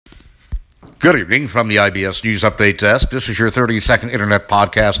Good evening from the IBS News Update Desk. This is your 30-second Internet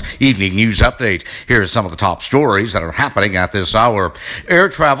Podcast Evening News Update. Here's some of the top stories that are happening at this hour. Air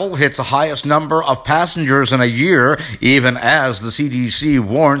travel hits the highest number of passengers in a year, even as the CDC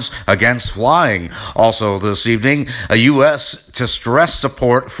warns against flying. Also this evening, a U.S. to stress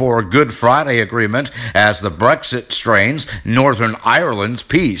support for Good Friday Agreement as the Brexit strains Northern Ireland's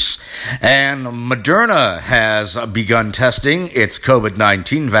peace. And Moderna has begun testing its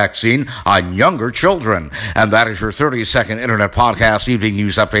COVID-19 vaccine on younger children. And that is your 30-second Internet Podcast Evening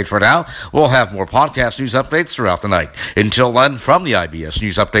News Update for now. We'll have more podcast news updates throughout the night. Until then, from the IBS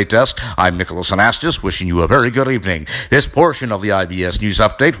News Update Desk, I'm Nicholas Anastas, wishing you a very good evening. This portion of the IBS News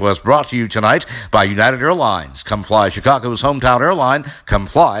Update was brought to you tonight by United Airlines. Come fly Chicago's hometown airline. Come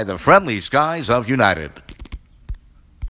fly the friendly skies of United.